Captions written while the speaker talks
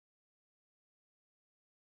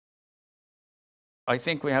I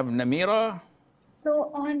think we have Namira.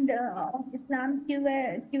 So on the Islam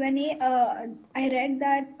Q&A, I read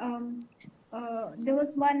that there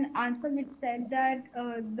was one answer which said that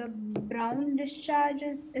the brown discharge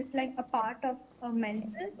is like a part of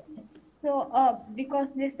menses. So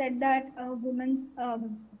because they said that woman's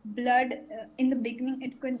blood in the beginning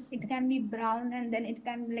it can be brown and then it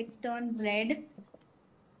can like turn red.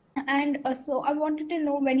 And so I wanted to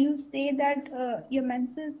know, when you say that your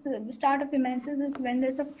menses, the start of your menses is when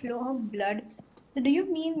there's a flow of blood. So do you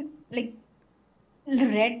mean like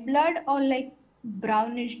red blood or like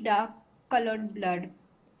brownish dark colored blood?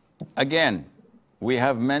 Again, we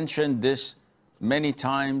have mentioned this many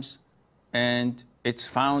times, and it's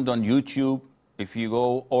found on YouTube if you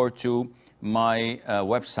go, or to my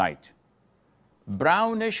website.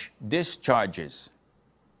 Brownish discharges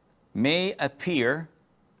may appear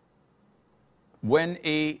when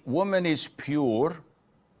a woman is pure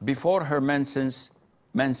before her menses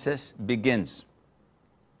begins.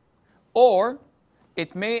 Or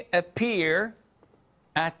it may appear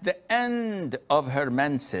at the end of her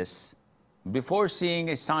menses before seeing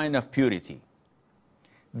a sign of purity.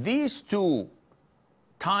 These two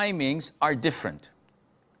timings are different.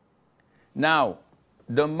 Now,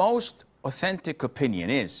 the most authentic opinion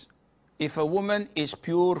is, if a woman is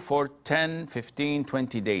pure for 10, 15,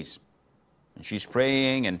 20 days, and she's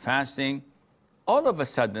praying and fasting, all of a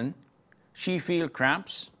sudden, she feels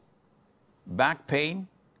cramps, back pain,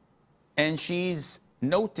 and she's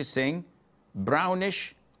noticing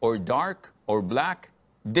brownish or dark or black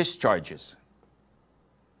discharges.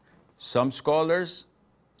 Some scholars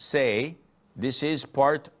say this is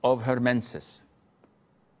part of her menses,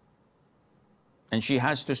 and she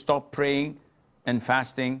has to stop praying and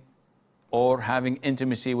fasting or having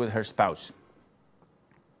intimacy with her spouse.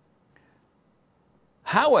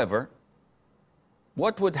 However,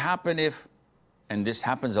 what would happen if, and this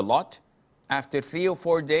happens a lot, after 3 or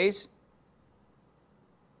 4 days,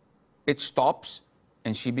 it stops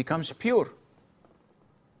and she becomes pure,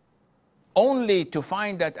 only to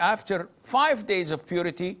find that after 5 days of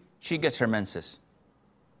purity, she gets her menses.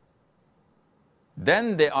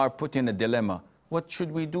 Then they are put in a dilemma. What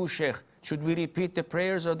should we do, Sheikh? Should we repeat the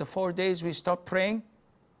prayers of the 4 days we stopped praying?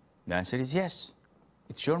 The answer is yes.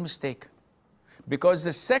 It's your mistake. Because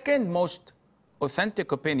the second most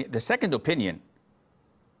authentic opinion, the second opinion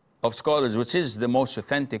of scholars, which is the most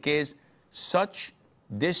authentic, is such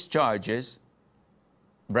discharges,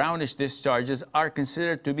 brownish discharges, are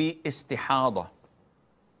considered to be istihada.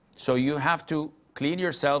 So you have to clean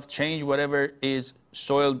yourself, change whatever is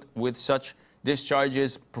soiled with such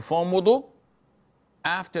discharges, perform wudu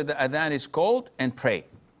after the adhan is called, and pray.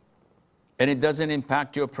 And it doesn't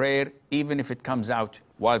impact your prayer even if it comes out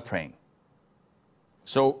while praying.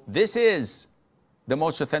 So this is the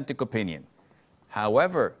most authentic opinion.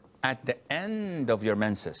 However, at the end of your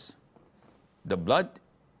menses, the blood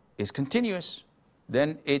is continuous.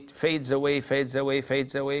 Then it fades away, fades away,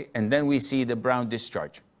 fades away, and then we see the brown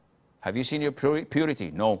discharge. Have you seen your purity?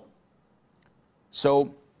 No.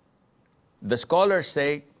 So the scholars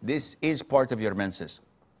say this is part of your menses.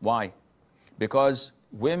 Why? Because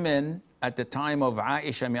women at the time of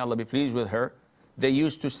Aisha, may Allah be pleased with her, they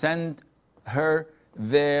used to send her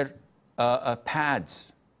their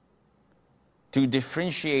pads to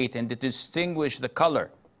differentiate and to distinguish the color.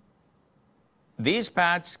 These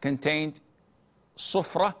pads contained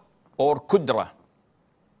sufra or kudra.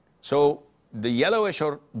 So the yellowish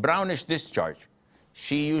or brownish discharge,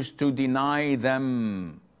 she used to deny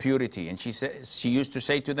them purity. And she used to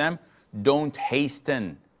say to them, don't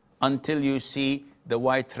hasten until you see the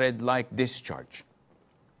white thread-like discharge,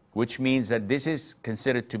 which means that this is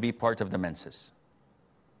considered to be part of the menses.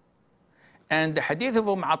 And the hadith of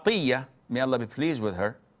Atiyah, may Allah be pleased with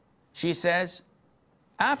her, she says,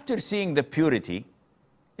 after seeing the purity,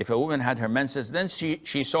 if a woman had her menses, then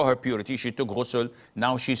she saw her purity, she took ghusl,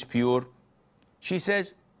 now she's pure. She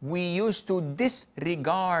says, we used to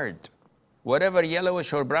disregard whatever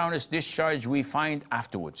yellowish or brownish discharge we find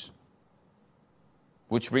afterwards.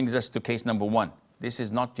 Which brings us to case number 1. This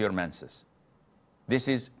is not your menses. This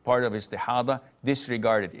is part of istihada.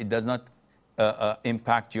 Disregard it. It does not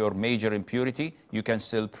impact your major impurity. You can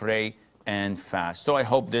still pray and fast. So I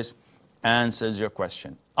hope this answers your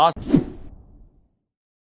question.